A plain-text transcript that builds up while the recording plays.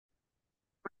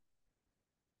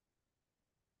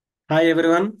Hi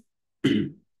everyone.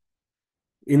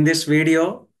 In this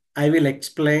video, I will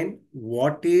explain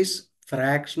what is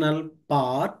fractional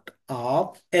part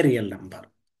of a real number.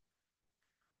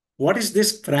 What is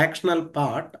this fractional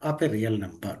part of a real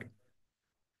number?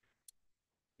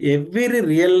 Every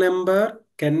real number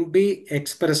can be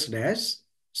expressed as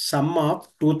sum of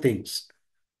two things.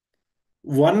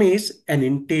 One is an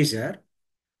integer,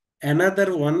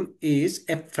 another one is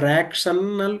a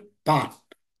fractional part.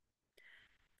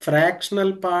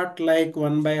 Fractional part like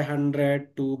 1 by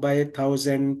 100, 2 by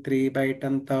 1000, 3 by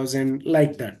 10,000,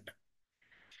 like that.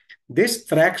 This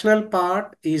fractional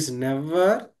part is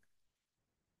never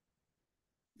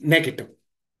negative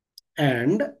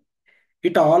and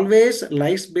it always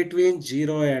lies between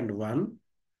 0 and 1.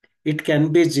 It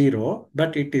can be 0,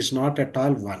 but it is not at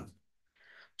all 1.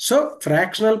 So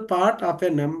fractional part of a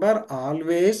number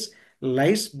always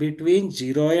lies between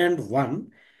 0 and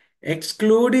 1,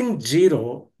 excluding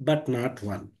 0 but not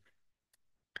 1.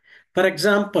 For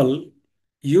example,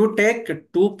 you take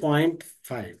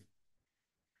 2.5.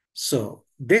 So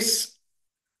this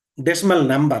decimal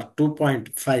number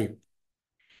 2.5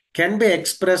 can be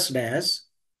expressed as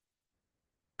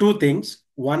two things.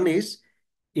 One is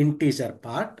integer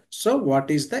part. So what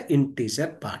is the integer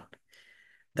part?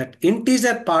 That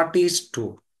integer part is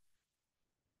 2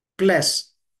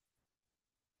 plus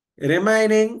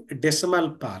remaining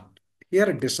decimal part.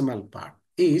 Here decimal part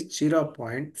is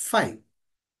 0.5,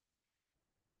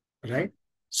 right?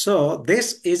 So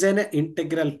this is an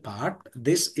integral part.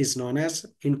 This is known as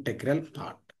integral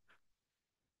part.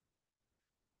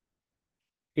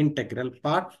 Integral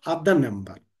part of the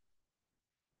number.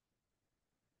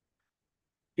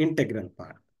 Integral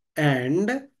part.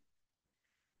 And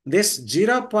this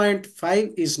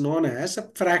 0.5 is known as a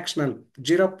fractional.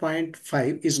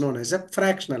 0.5 is known as a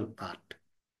fractional part.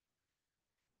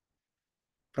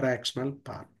 Fractional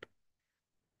part.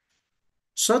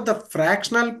 So the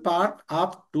fractional part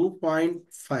of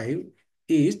 2.5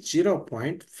 is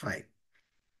 0.5.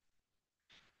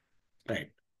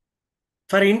 Right.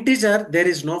 For integer, there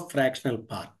is no fractional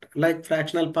part. Like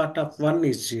fractional part of 1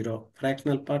 is 0.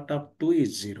 Fractional part of 2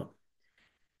 is 0.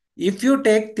 If you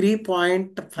take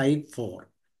 3.54,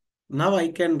 now I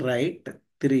can write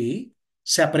 3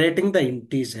 separating the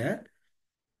integer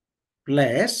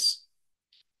plus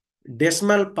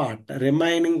decimal part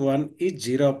remaining one is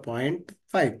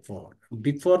 0.54.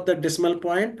 Before the decimal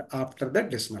point, after the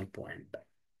decimal point.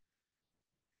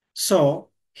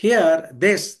 So here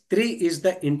this 3 is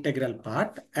the integral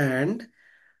part and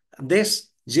this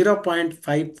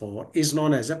 0.54 is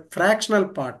known as a fractional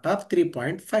part of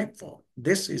 3.54.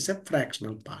 This is a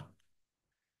fractional part.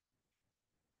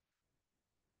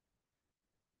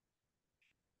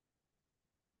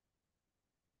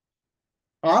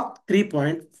 Of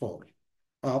 3.4,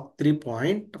 of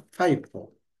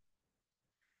 3.54.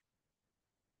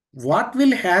 What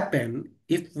will happen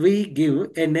if we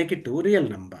give a negative real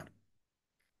number?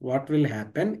 What will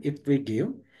happen if we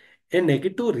give a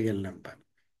negative real number?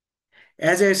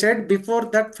 As I said before,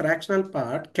 that fractional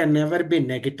part can never be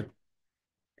negative,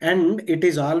 and it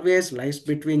is always lies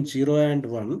between 0 and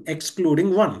 1,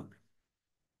 excluding 1.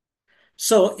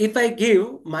 So if I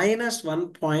give minus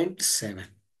 1.7,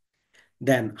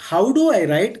 then how do I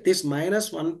write this minus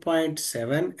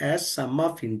 1.7 as sum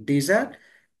of integer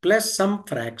plus some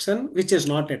fraction which is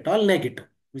not at all negative,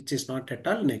 which is not at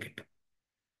all negative.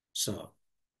 So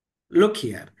look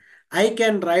here, I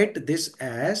can write this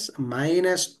as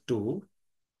minus 2,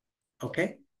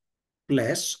 okay,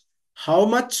 plus how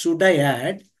much should I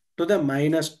add to the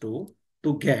minus 2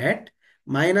 to get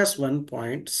minus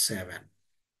 1.7?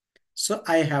 So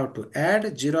I have to add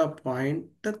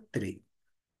 0.3.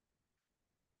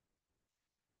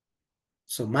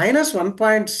 So minus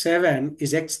 1.7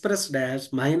 is expressed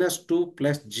as minus 2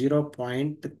 plus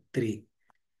 0.3.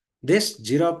 This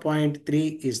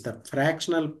 0.3 is the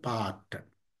fractional part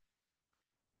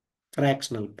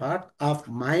of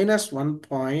minus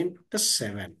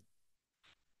 1.7.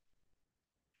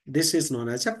 This is known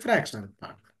as a fractional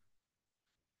part.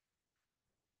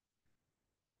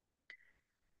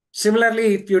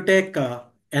 Similarly, if you take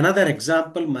another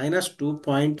example, minus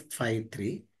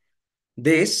 2.53,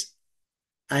 this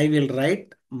I will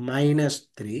write minus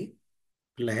 3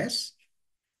 plus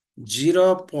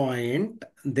 0 point,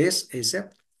 this is a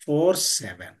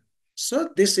 47. So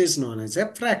this is known as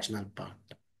a fractional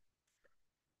part.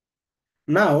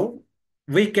 Now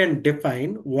we can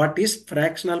define what is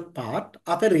fractional part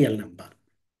of a real number.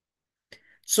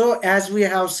 So as we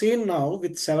have seen now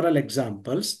with several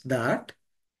examples that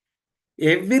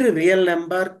every real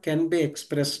number can be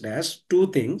expressed as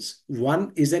two things.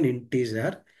 One is an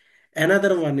integer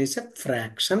Another one is a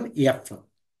fraction f.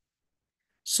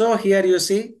 So here you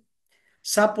see,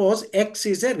 suppose x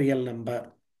is a real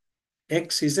number.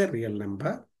 X is a real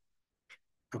number.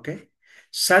 Okay.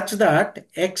 Such that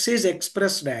x is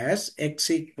expressed as x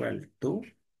equal to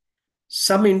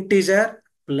some integer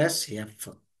plus f.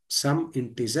 Some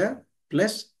integer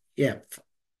plus f.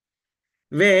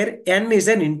 Where n is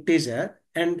an integer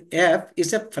and f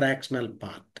is a fractional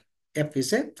part. F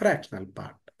is a fractional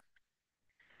part.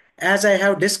 As I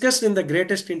have discussed in the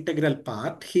greatest integral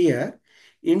part, here,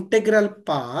 integral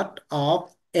part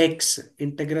of x,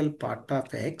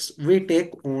 we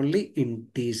take only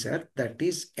integer, that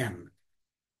is n.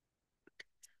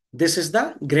 This is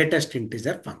the greatest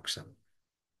integer function.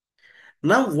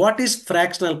 Now, what is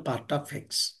fractional part of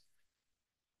x?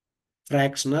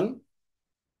 Fractional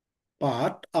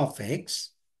part of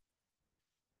x.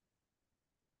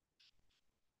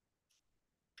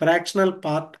 Fractional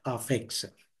part of x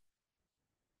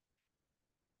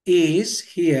is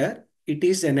here, it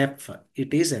is an f.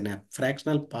 It is an f.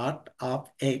 Fractional part of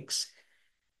x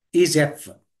is f,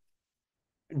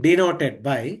 denoted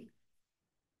by,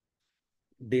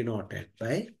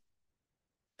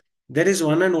 there is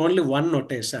one and only one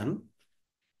notation.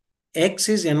 X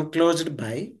is enclosed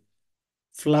by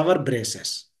flower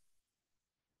braces,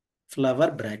 flower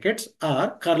brackets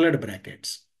or curled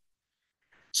brackets.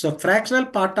 So fractional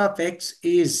part of x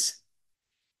is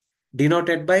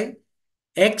denoted by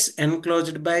x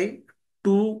enclosed by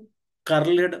two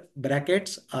curled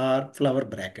brackets or flower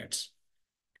brackets.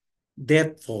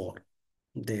 Therefore,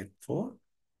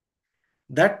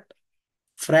 that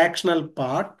fractional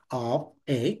part of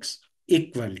x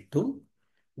equal to,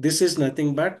 this is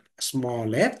nothing but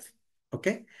small f.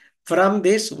 Okay. From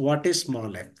this, what is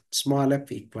small f? Small f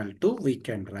equal to, we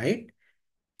can write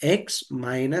x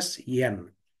minus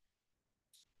n.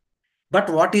 But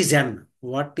what is n?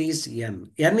 What is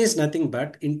n? N is nothing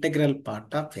but integral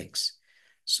part of x.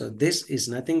 So this is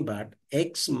nothing but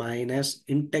x minus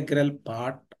integral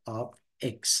part of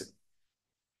x.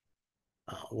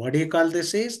 What do you call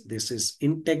this is? This is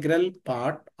integral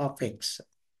part of x.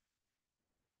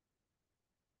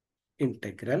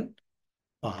 Integral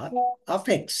part of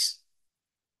x.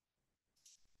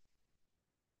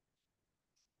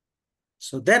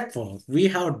 So therefore, we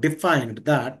have defined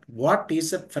that what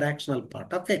is a fractional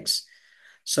part of x.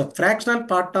 So fractional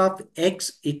part of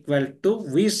x equal to,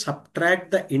 we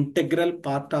subtract the integral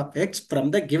part of x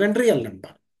from the given real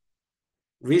number.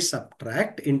 We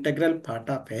subtract integral part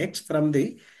of x from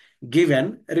the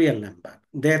given real number.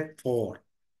 Therefore,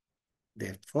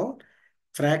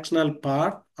 fractional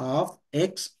part of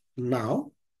x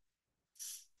now,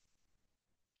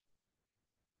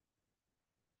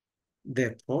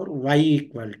 therefore, y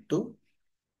equal to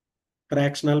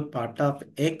fractional part of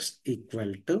x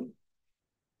equal to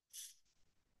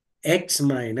x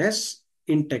minus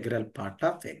integral part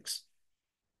of x.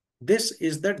 This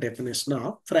is the definition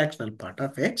of fractional part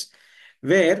of x,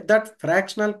 where that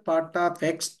fractional part of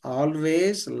x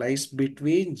always lies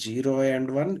between 0 and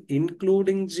 1,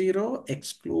 including 0,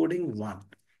 excluding 1.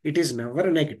 It is never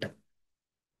negative.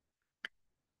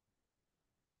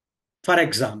 For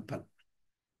example,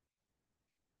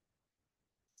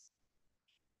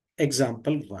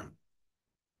 example 1.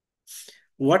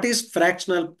 What is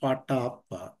fractional part of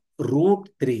root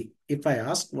 3? If I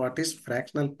ask what is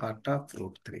fractional part of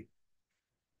root 3?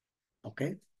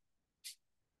 Okay.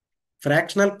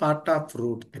 Fractional part of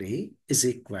root 3 is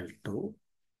equal to,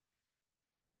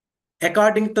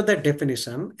 according to the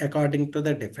definition,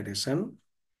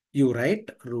 you write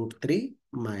root 3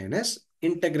 minus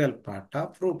integral part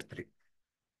of root 3.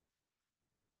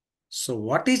 So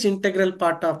what is integral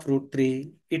part of root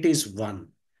 3? It is 1.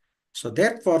 So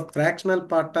therefore, fractional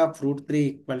part of root 3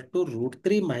 equal to root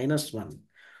 3 minus 1.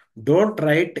 Don't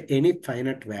write any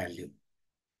finite value.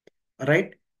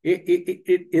 Right?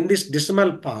 In this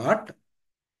decimal part,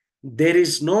 there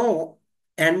is no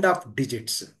end of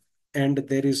digits and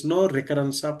there is no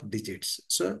recurrence of digits.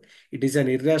 So it is an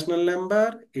irrational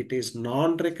number. It is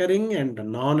non-recurring and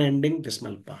non-ending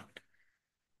decimal part.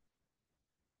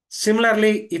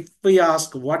 Similarly, if we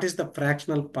ask what is the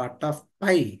fractional part of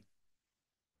pi,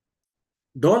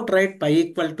 don't write pi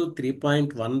equal to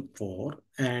 3.14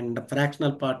 and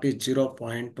fractional part is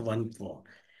 0.14.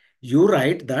 You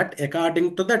write that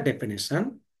according to the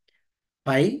definition,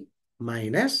 pi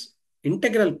minus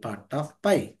integral part of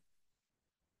pi.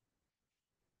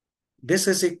 This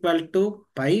is equal to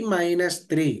pi minus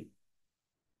 3.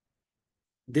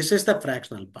 This is the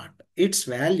fractional part. Its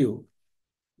value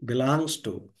belongs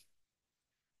to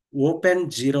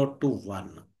open 0 to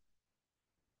 1.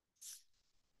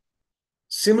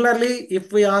 Similarly,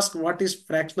 if we ask what is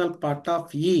fractional part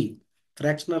of E,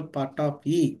 fractional part of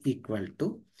E equal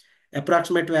to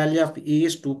approximate value of E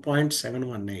is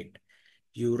 2.718.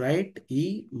 You write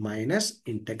E minus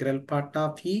integral part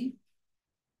of E,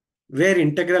 where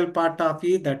integral part of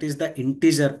E, that is the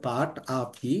integer part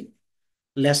of E,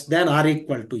 less than or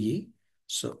equal to E.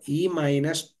 So E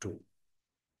minus 2.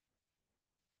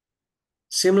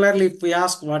 Similarly, if we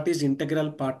ask what is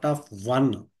integral part of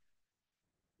 1,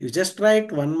 you just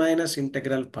write 1 minus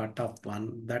integral part of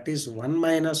 1. That is 1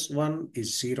 minus 1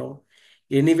 is 0.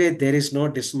 Anyway, there is no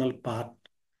decimal part.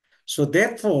 So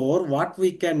therefore, what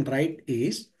we can write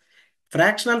is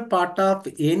fractional part of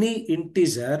any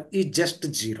integer is just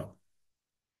 0.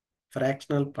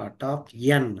 Fractional part of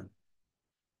n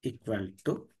equal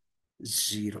to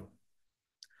 0.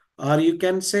 Or you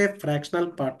can say fractional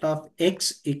part of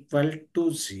x equal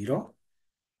to 0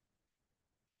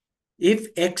 if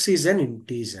x is an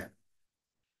integer.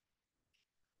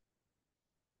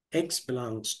 X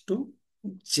belongs to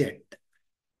z.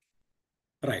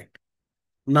 Right.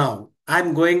 Now,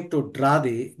 I'm going to draw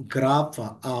the graph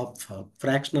of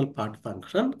fractional part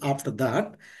function. After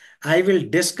that, I will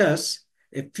discuss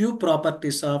a few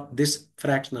properties of this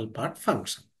fractional part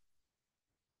function.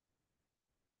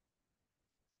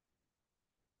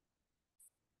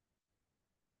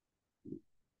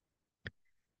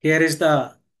 Here is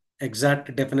the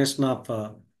exact definition of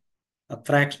a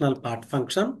fractional part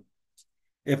function.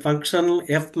 A function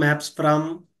f maps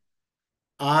from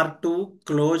R to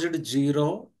closed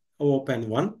 0 open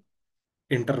 1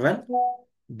 interval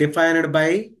defined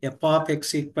by f of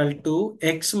x equal to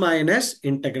x minus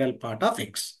integral part of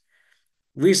x.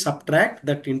 We subtract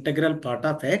that integral part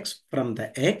of x from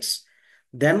the x.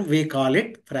 Then we call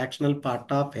it fractional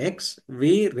part of x.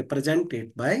 We represent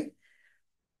it by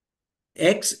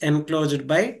x enclosed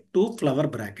by two flower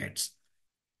brackets.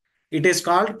 It is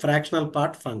called fractional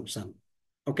part function.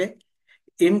 Okay.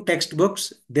 In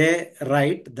textbooks, they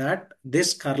write that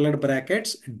this curled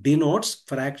brackets denotes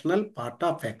fractional part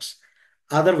of x.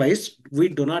 Otherwise, we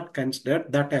do not consider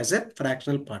that as a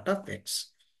fractional part of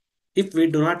x if we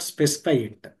do not specify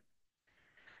it.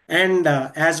 And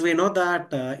as we know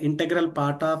that integral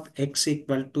part of x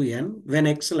equal to n, when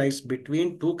x lies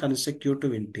between two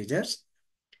consecutive integers,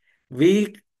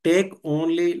 we take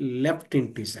only left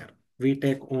integer. We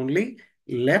take only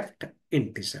left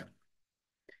integer.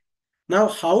 Now,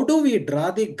 how do we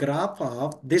draw the graph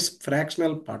of this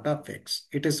fractional part of x?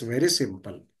 It is very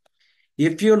simple.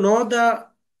 If you know the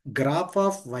graph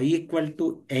of y equal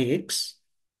to x,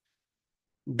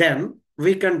 then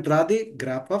we can draw the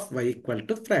graph of y equal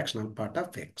to fractional part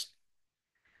of x.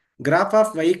 Graph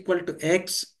of y equal to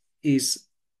x is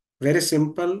very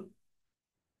simple.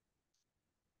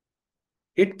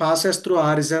 It passes through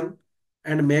origin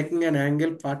and making an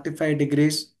angle 45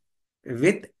 degrees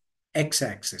with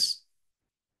x-axis.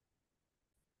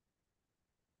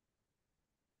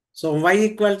 So y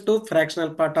equal to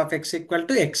fractional part of x equal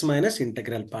to x minus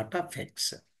integral part of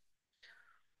x.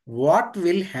 What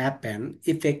will happen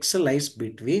if x lies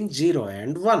between 0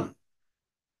 and 1?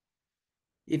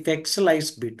 If x lies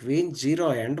between 0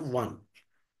 and 1.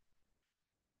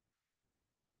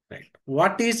 Right.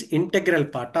 What is integral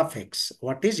part of x?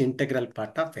 What is integral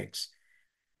part of x?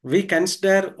 We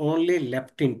consider only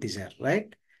left integer,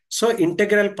 right? So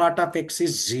integral part of x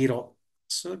is 0.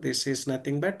 So this is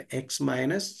nothing but x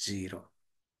minus 0.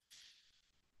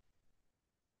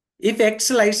 If x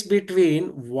lies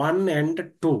between 1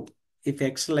 and 2, if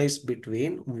x lies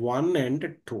between 1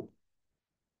 and 2,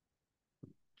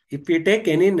 if we take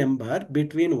any number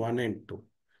between 1 and 2,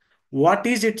 what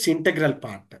is its integral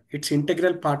part? Its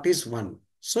integral part is 1.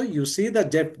 So you see the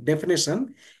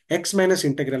definition, x minus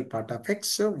integral part of x.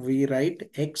 So we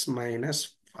write x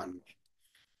minus 1.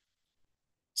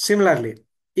 Similarly,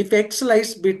 if x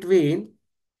lies between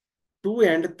 2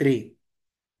 and 3,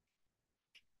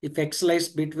 if x lies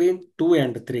between 2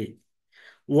 and 3,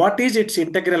 what is its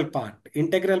integral part?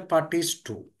 Integral part is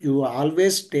 2. You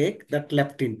always take that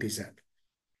left integer.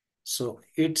 So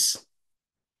its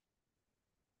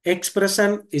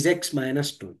expression is x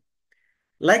minus 2.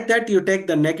 Like that, you take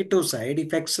the negative side.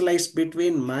 If x lies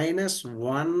between minus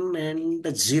 1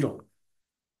 and 0,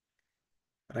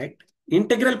 right?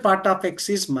 Integral part of x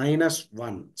is minus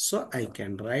 1. So I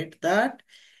can write that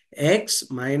x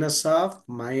minus of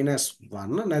minus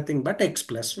 1, nothing but x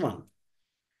plus 1.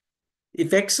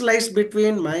 If x lies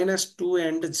between minus 2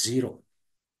 and 0,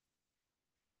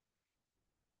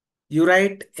 you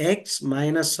write x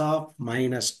minus of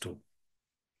minus 2.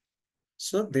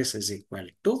 So this is equal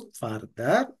to,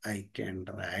 further I can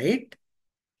write,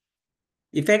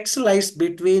 if x lies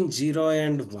between 0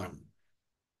 and 1,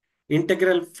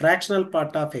 Integral fractional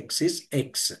part of x is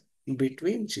x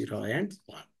between 0 and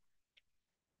 1.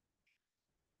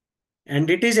 And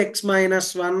it is x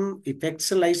minus 1 if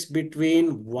x lies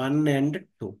between 1 and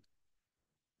 2.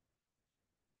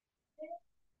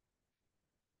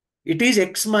 It is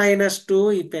x minus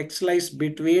 2 if x lies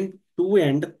between 2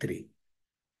 and 3.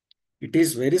 It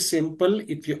is very simple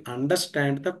if you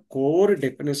understand the core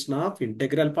definition of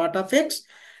integral part of x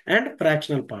and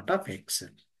fractional part of x.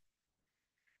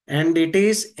 And it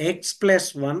is x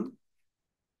plus 1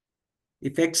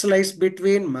 if x lies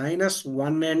between minus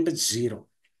 1 and 0.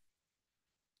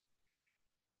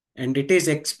 And it is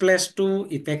x plus 2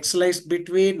 if x lies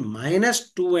between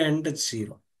minus 2 and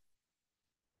 0.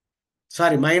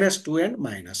 Sorry, minus 2 and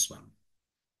minus 1.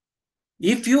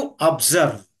 If you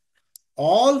observe,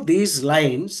 all these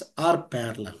lines are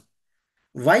parallel.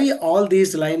 Why all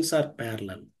these lines are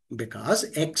parallel? Because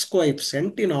x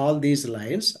coefficient in all these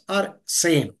lines are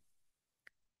same.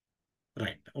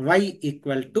 Right. Y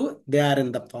equal to, they are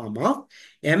in the form of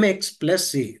mx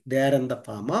plus c. They are in the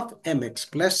form of mx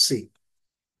plus c.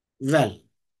 Well,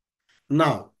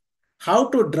 now, how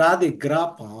to draw the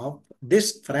graph of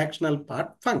this fractional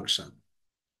part function?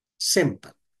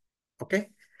 Simple. Okay.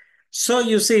 So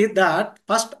you see that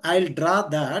first I'll draw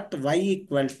that y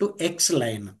equal to x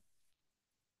line.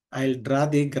 I'll draw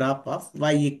the graph of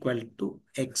y equal to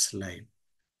x line.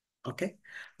 Okay.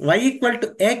 Y equal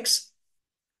to x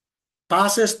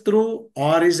passes through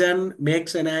origin,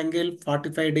 makes an angle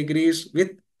 45 degrees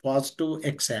with positive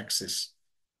x-axis.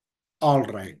 All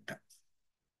right.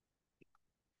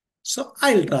 So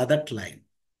I'll draw that line.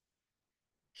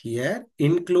 Here,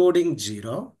 including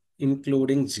 0,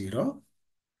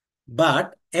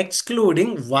 but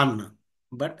excluding 1.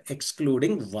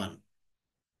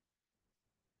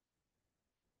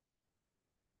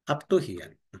 Up to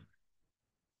here.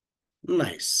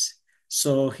 Nice.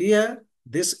 So here,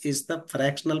 this is the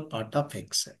fractional part of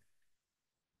x.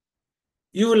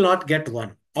 You will not get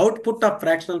 1. Output of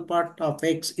fractional part of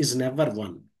x is never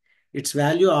 1. Its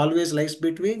value always lies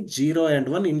between 0 and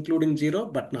 1, including 0,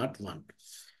 but not 1.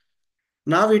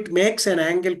 Now it makes an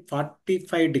angle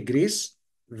 45 degrees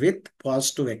with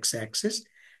positive x-axis,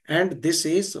 and this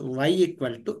is y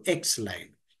equal to x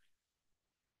line.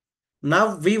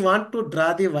 Now we want to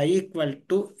draw the y equal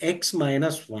to x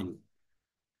minus 1.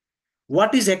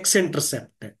 What is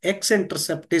x-intercept?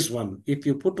 X-intercept is 1. If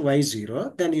you put y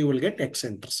 0, then you will get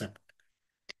x-intercept.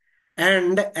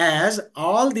 And as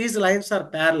all these lines are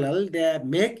parallel, they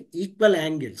make equal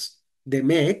angles. They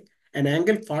make an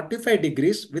angle 45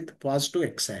 degrees with positive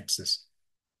x-axis.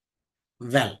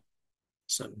 Well,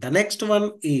 so the next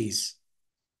one is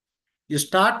you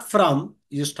start from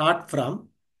 1.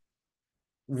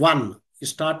 You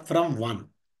start from 1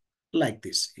 like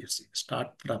this. You see,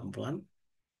 start from 1,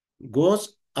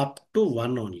 goes up to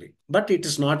 1 only, but it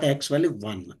is not actually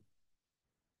 1.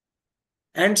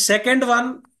 And second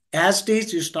one, as it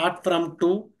is, you start from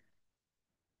 2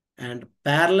 and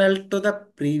parallel to the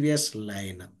previous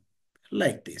line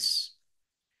like this.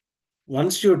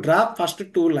 Once you draw first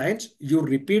two lines, you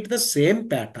repeat the same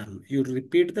pattern.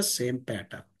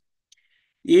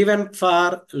 Even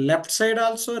for left side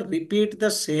also repeat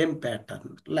the same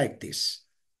pattern like this.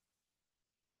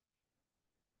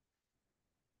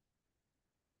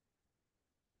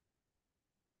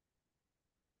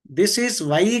 This is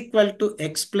y equal to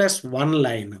x plus 1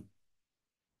 line.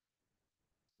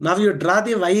 Now you draw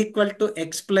the y equal to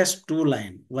x plus 2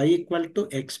 line.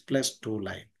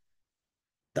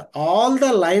 All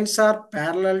the lines are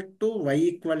parallel to y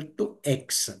equal to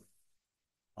x.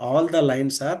 All the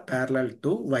lines are parallel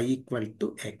to y equal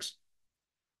to x.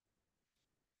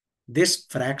 This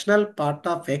fractional part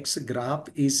of x graph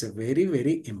is very,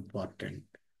 very important.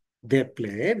 They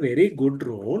play a very good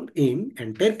role in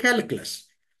entire calculus,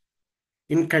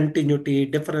 in continuity,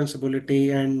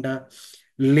 differentiability, and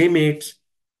limits,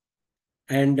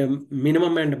 and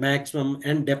minimum and maximum,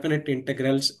 and definite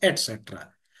integrals,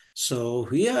 etc. So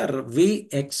here we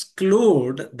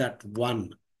exclude that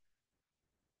 1.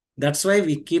 That's why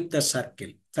we keep the circle.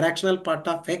 Fractional part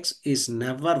of x is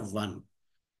never 1.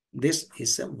 This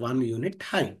is a 1 unit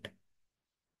height.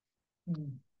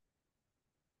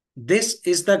 This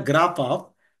is the graph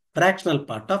of fractional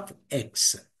part of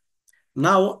x.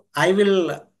 Now I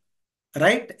will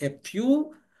write a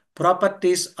few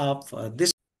properties of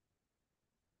this.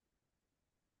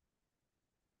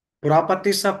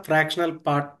 Properties of fractional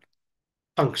part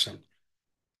function.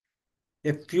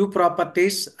 A few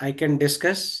properties I can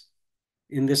discuss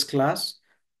in this class.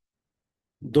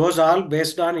 Those all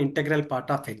based on integral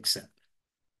part of x.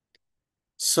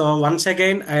 So once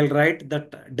again, I'll write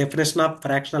that definition of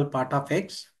fractional part of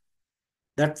x.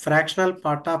 that fractional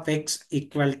part of x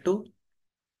equal to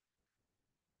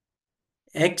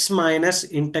x minus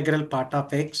integral part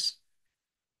of x,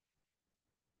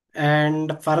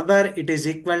 and further it is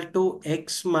equal to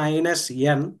x minus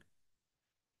n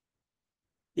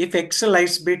if x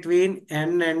lies between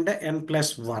n and n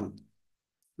plus 1,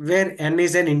 where n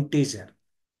is an integer,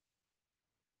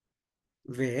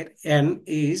 where n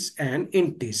is an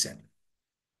integer.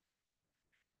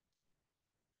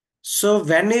 So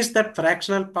when is that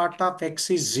fractional part of x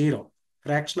is 0?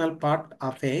 Fractional part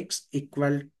of x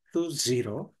equal to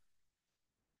 0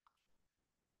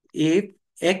 if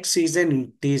x is an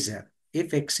integer.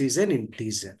 If x is an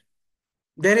integer.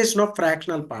 There is no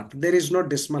fractional part. There is no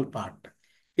decimal part.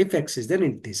 If x is an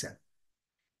integer.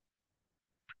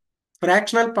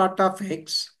 Fractional part of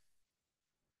x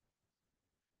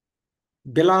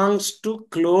belongs to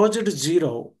closed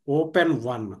 0, open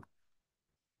 1.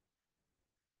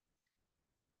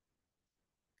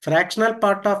 Fractional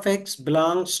part of x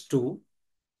belongs to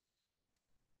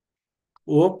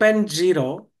open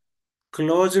 0,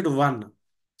 closed 1.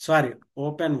 Sorry,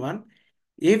 open 1.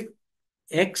 If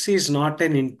x is not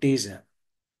an integer.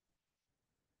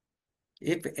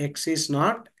 If x is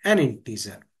not an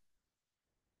integer.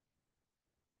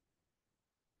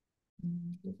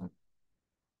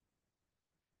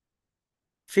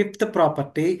 Fifth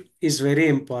property is very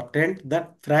important,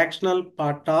 that fractional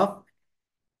part of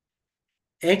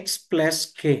x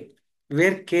plus k,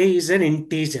 where k is an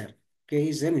integer. K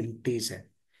is an integer.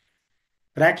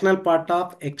 Fractional part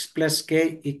of x plus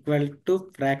k equal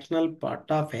to fractional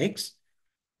part of x.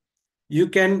 You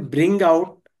can bring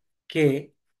out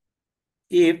k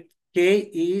if k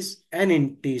is an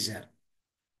integer.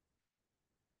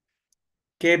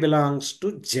 K belongs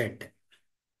to z.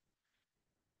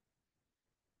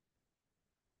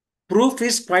 Proof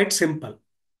is quite simple.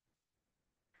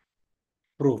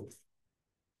 Proof.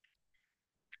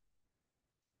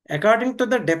 According to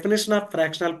the definition of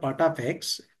fractional part of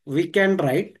x, we can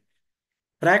write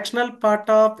fractional part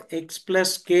of x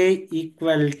plus k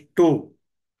equal to,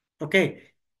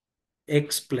 okay,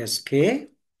 x plus k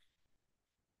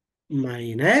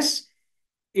minus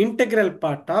integral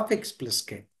part of x plus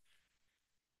k.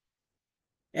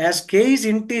 As k is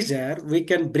integer, we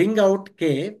can bring out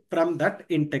k from that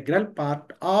integral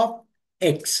part of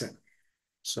x.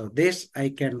 So this I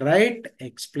can write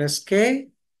x plus k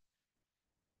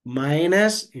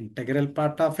minus integral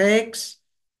part of x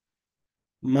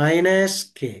minus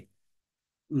k.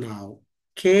 Now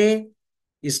k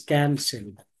is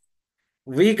cancelled.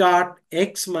 We got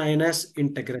x minus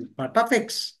integral part of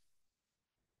x.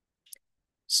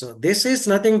 So this is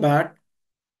nothing but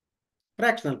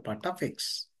fractional part of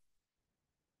x.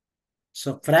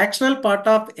 So fractional part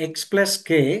of x plus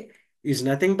k is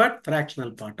nothing but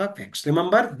fractional part of x.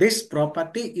 Remember, this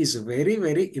property is very,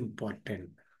 very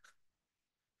important.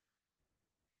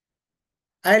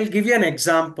 I'll give you an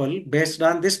example based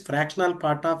on this fractional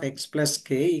part of x plus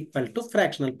k equal to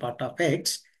fractional part of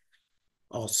x.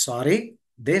 Oh, sorry.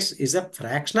 This is a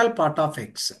fractional part of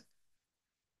x.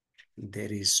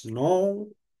 There is no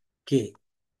k,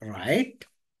 right?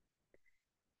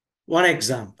 One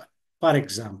example. For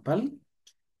example,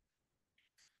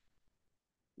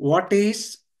 what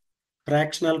is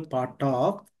fractional part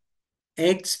of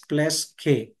x plus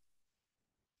k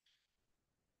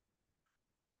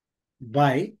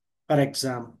by, for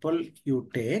example, you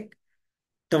take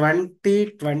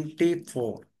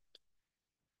 2024,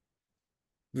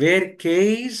 where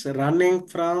k is running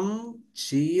from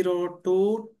 0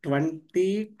 to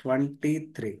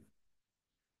 2023.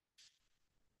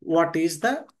 What is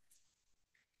the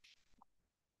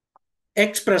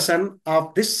expression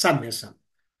of this summation?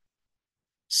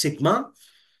 Sigma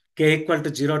k equal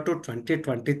to 0 to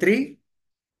 2023,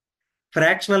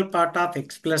 fractional part of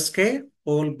x plus k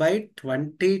whole by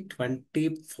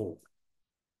 2024.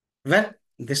 Well,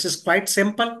 this is quite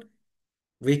simple.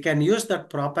 We can use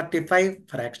that property 5,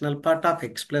 fractional part of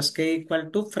x plus k equal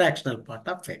to fractional part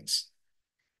of x.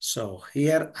 So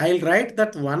here I'll write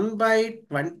that 1 by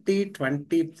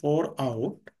 2024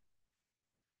 out,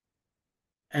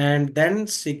 and then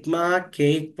sigma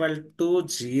k equal to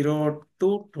 0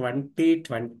 to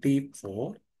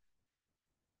 2024.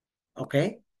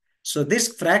 Okay. So this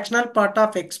fractional part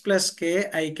of x plus k,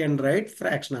 I can write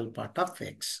fractional part of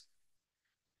x.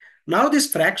 Now this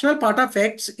fractional part of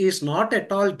x is not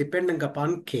at all depending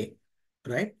upon k,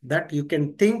 right? That you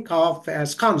can think of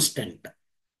as constant.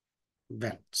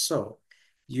 Well, so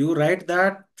you write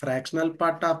that fractional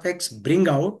part of x bring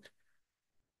out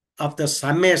of the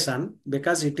summation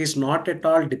because it is not at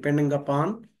all depending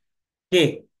upon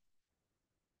k.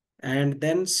 And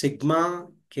then sigma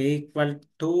k equal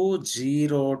to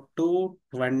 0 to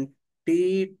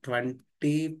 20,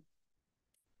 20,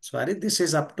 sorry, this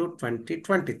is up to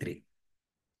 2023.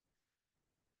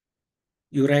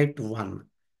 You write 1.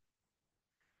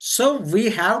 So we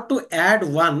have to add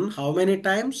 1 how many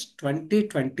times? 20,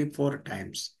 24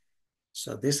 times.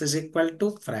 So this is equal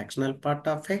to fractional part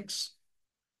of x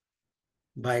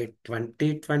by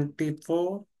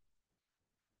 2024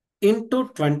 into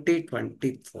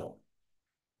 2024.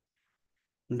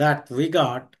 That we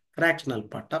got fractional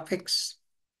part of x.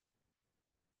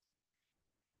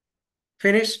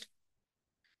 Finished?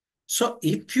 So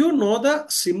if you know the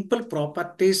simple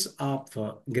properties of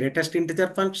greatest integer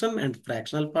function and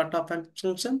fractional part of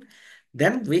function,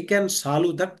 then we can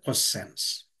solve the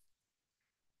questions.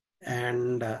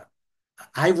 And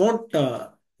I won't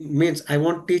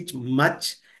teach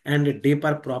much and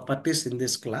deeper properties in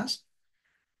this class.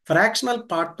 Fractional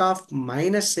part of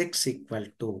minus x equal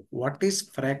to, what is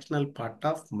fractional part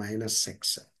of minus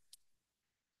x?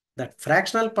 That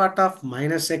fractional part of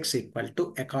minus x equal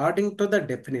to, according to the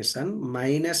definition,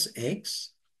 minus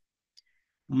x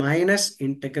minus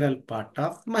integral part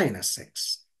of minus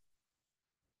x.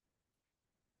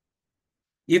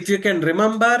 If you can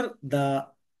remember the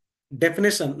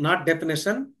definition, not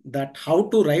definition, that how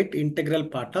to write integral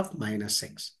part of minus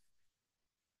x.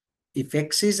 If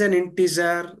x is an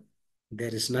integer,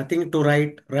 there is nothing to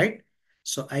write, right?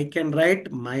 So I can write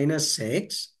minus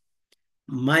x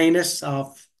minus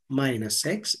of minus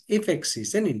x if x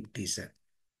is an integer.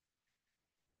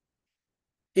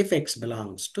 If x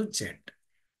belongs to z.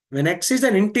 When x is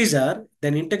an integer,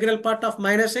 then integral part of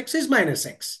minus x is minus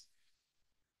x.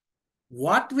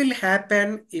 What will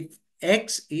happen if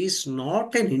x is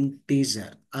not an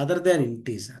integer, other than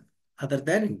integer?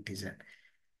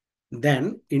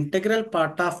 Then integral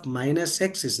part of minus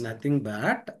x is nothing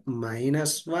but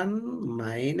minus 1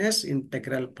 minus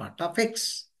integral part of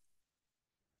x.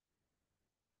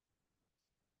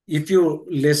 If you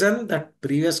listen that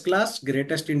previous class,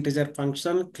 greatest integer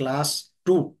function, class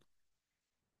 2,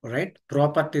 right?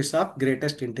 Properties of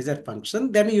greatest integer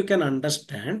function, then you can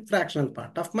understand fractional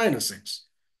part of minus x.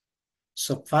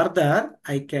 So further,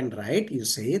 I can write, you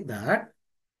say that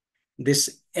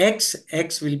this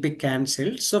x will be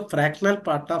cancelled. So fractional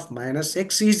part of minus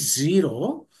x is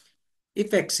 0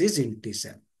 if x is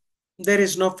integer. There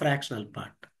is no fractional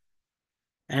part.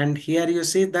 And here you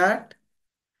see that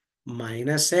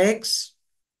minus x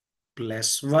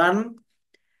plus 1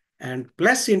 and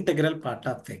plus integral part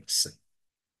of x.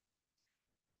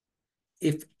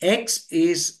 If x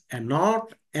is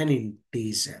not an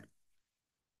integer.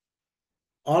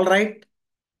 All right.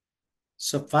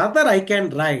 So further I can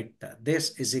write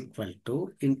this is equal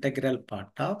to integral part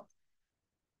of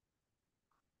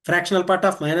fractional part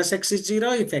of minus x is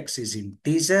 0 if x is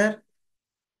integer.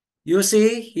 You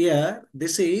see here,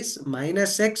 this is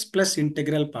minus x plus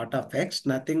integral part of x,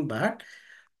 nothing but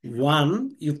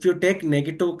 1. If you take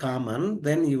negative common,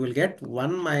 then you will get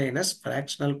 1 minus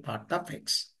fractional part of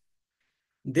x.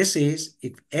 This is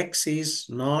if x is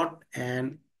not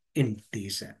an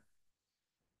integer.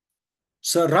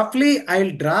 So roughly,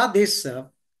 I'll draw this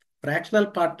fractional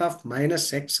part of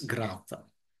minus x graph.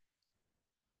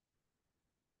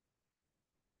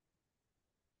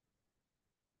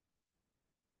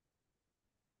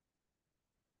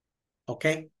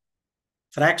 Okay.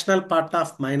 Fractional part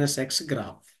of minus x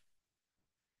graph.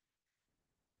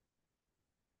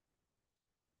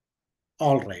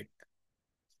 All right.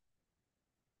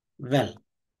 Well,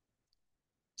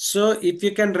 so if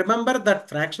you can remember that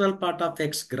fractional part of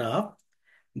x graph,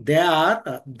 they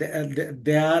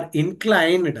are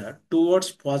inclined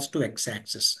towards positive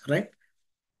x-axis, right?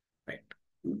 Right.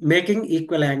 Making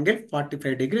equal angle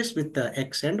 45 degrees with the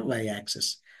x and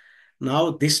y-axis.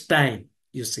 Now this time,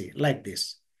 you see, like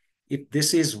this. If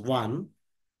this is 1,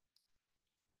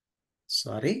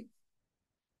 sorry,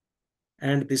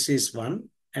 and this is 1,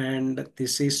 and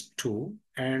this is 2,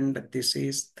 and this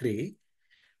is 3,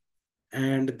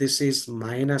 and this is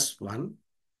minus 1,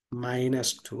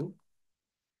 minus 2,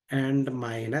 and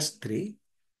minus 3,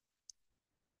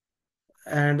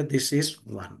 and this is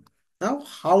 1. Now,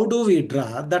 how do we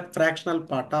draw that fractional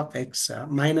part of x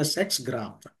minus x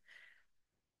graph?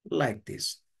 Like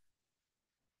this.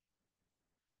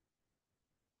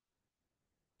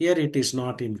 Here it is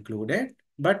not included,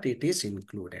 but it is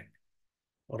included.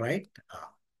 All right.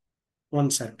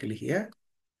 One circle here,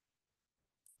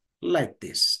 like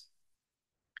this.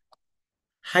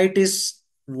 Height is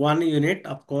 1 unit,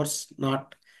 of course,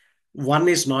 not 1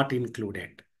 is not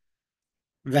included.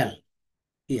 Well,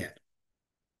 here.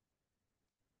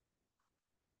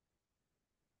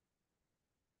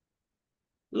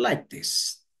 Like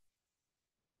this.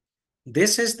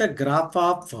 This is the graph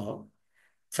of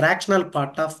fractional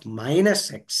part of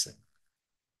minus x.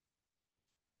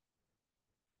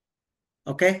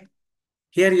 Okay.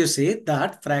 Here you see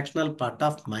that fractional part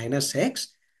of minus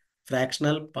x,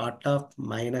 fractional part of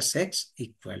minus x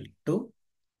equal to,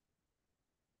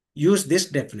 use this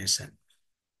definition.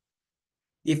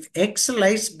 If x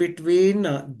lies between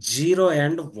 0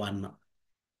 and 1,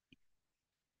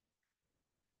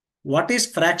 what is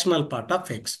fractional part of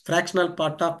x? Fractional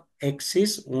part of x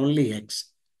is only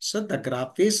x. So the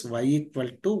graph is y equal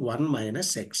to 1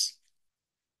 minus x.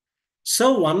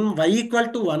 So y equal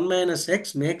to 1 minus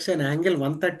x makes an angle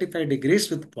 135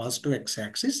 degrees with positive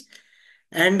x-axis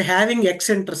and having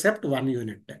x-intercept 1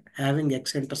 unit. Having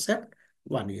x-intercept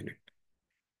 1 unit.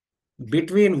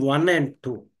 Between 1 and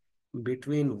 2.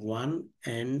 Between 1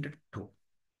 and 2.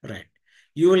 Right.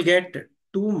 You will get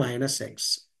 2 minus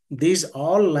x. These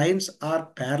all lines are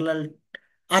parallel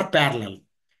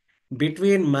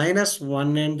between minus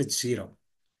 1 and 0.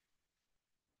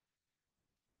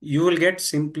 You will get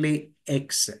simply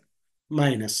x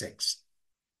minus x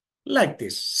like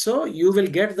this. So you will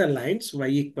get the lines y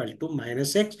equal to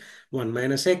minus x, 1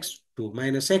 minus x, 2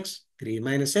 minus x, 3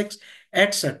 minus x,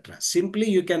 etc. Simply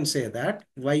you can say that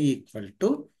y equal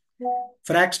to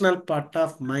fractional part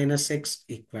of minus x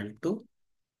equal to,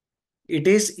 it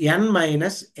is n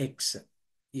minus x,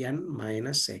 n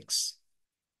minus x,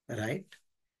 right?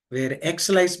 Where x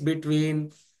lies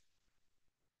between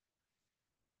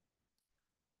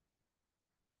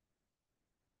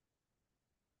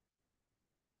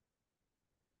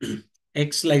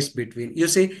x lies between, you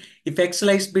see, if x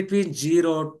lies between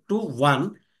 0 to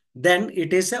 1, then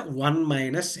it is a 1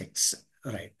 minus x,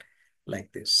 right?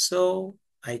 Like this. So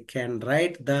I can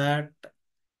write that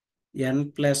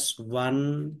n plus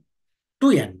 1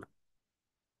 to n.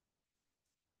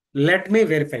 Let me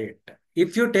verify it.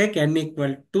 If you take n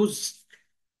equal to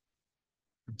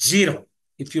 0,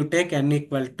 if you take n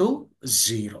equal to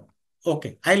 0,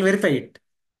 okay, I'll verify it.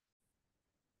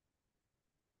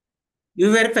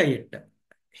 You verify it.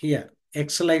 Here,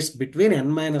 x lies between n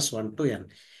minus 1 to n.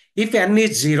 If n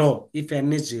is 0, if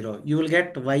n is 0, you will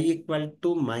get y equal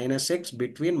to minus x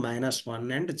between minus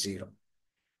 1 and 0.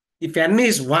 If n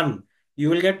is 1, you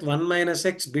will get 1 minus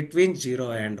x between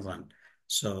 0 and 1.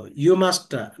 So you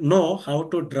must know how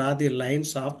to draw the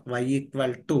lines of y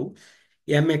equal to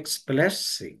mx plus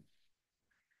c.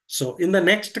 So in the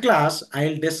next class,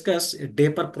 I'll discuss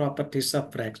deeper properties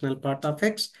of fractional part of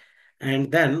x, and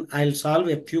then I'll solve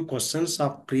a few questions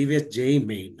of previous JEE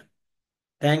main.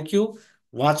 Thank you.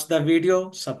 Watch the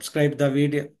video, subscribe the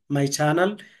video, my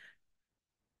channel.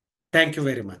 Thank you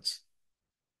very much.